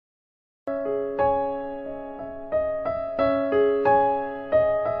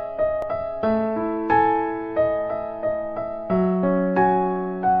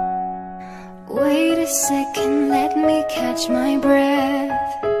second let me catch my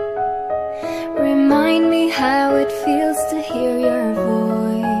breath. Remind me how it feels to hear your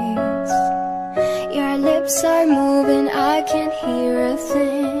voice. Your lips are moving, I can't hear a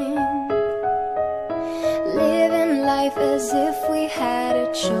thing. Living life as if we had a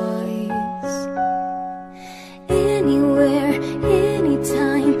choice. Anywhere,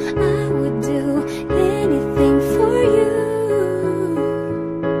 anytime, I would do anything for you.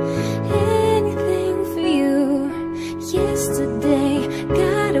 Anything for you. Yesterday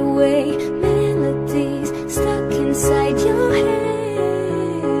got away, melodies stuck inside your head.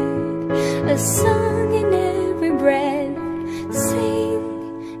 A song in every breath, sing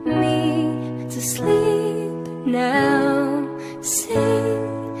me to sleep now.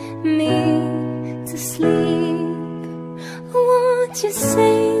 Sing me to sleep. Won't you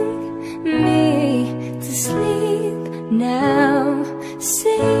sing me to sleep now?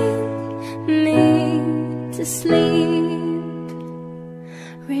 Sing me to sleep.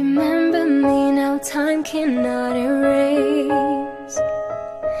 Remember me now, time cannot erase.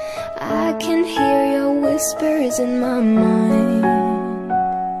 I can hear your whispers in my mind.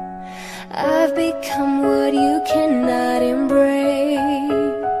 I've become what you cannot embrace.